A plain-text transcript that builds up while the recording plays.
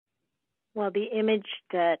Well, the image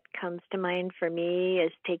that comes to mind for me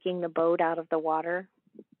is taking the boat out of the water,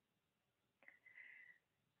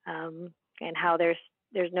 and how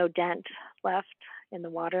there's no dent left in the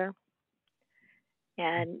water.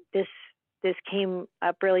 And this came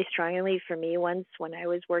up really strongly for me once when I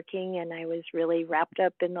was working and I was really wrapped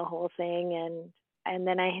up in the whole thing, and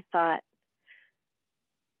then I thought,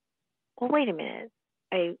 well, wait a minute.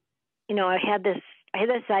 I had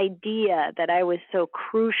this idea that I was so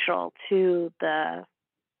crucial to the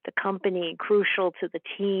company, crucial to the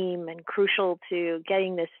team, and crucial to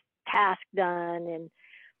getting this task done.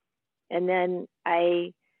 And then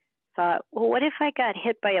I thought, well, what if I got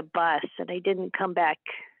hit by a bus and I didn't come back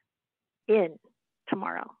in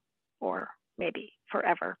tomorrow or maybe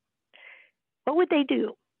forever? What would they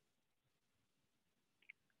do?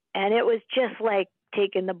 And it was just like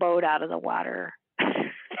taking the boat out of the water.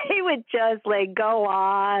 They would just like go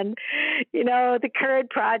on, the current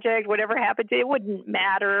project, whatever happened to it wouldn't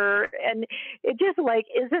matter. And it just like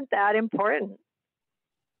isn't that important.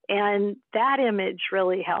 And that image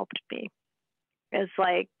really helped me. It's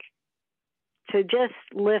like to just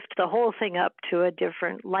lift the whole thing up to a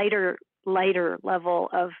different, lighter level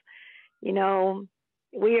of,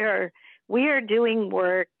 we are doing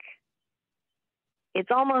work.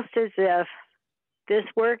 It's almost as if this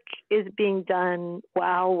work is being done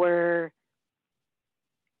while we're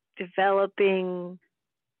developing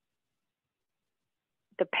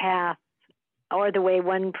the path, or the way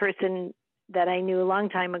one person that I knew a long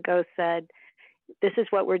time ago said, this is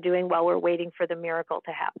what we're doing while we're waiting for the miracle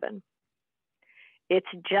to happen. It's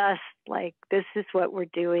just like, this is what we're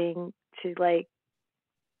doing to like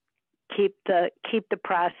keep the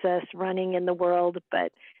process running in the world,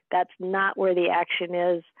 but that's not where the action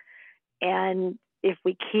is. And if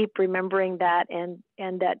we keep remembering that, and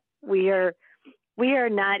that we are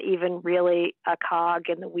not even really a cog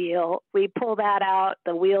in the wheel. We pull that out,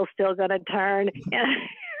 the wheel's still going to turn, and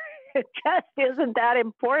it just isn't that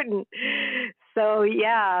important. So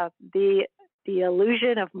yeah, the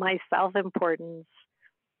illusion of my self-importance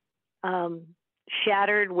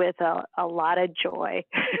shattered with a lot of joy.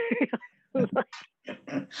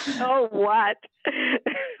 Oh, what?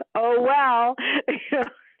 Oh, well.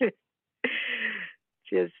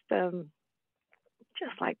 Just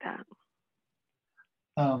like that.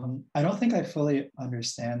 I don't think I fully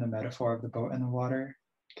understand the metaphor of the boat and the water.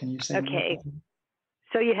 Can you say more? Okay.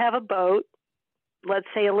 So you have a boat, let's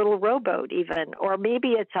say a little rowboat even, or maybe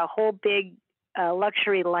it's a whole big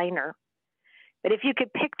luxury liner. But if you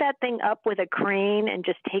could pick that thing up with a crane and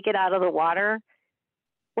just take it out of the water,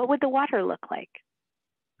 what would the water look like?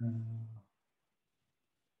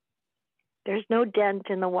 There's no dent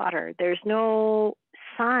in the water. There's no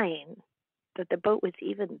sign that the boat was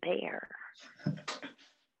even there.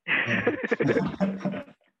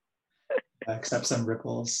 Except some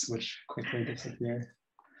ripples, which quickly disappear.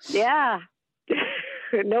 Yeah.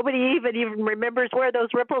 Nobody even remembers where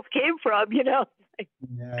those ripples came from, Yeah.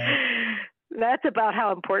 That's about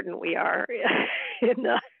how important we are in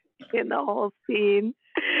the whole scene.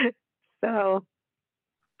 So,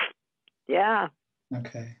 yeah.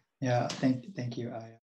 Okay. Yeah. Thank you, Ayya.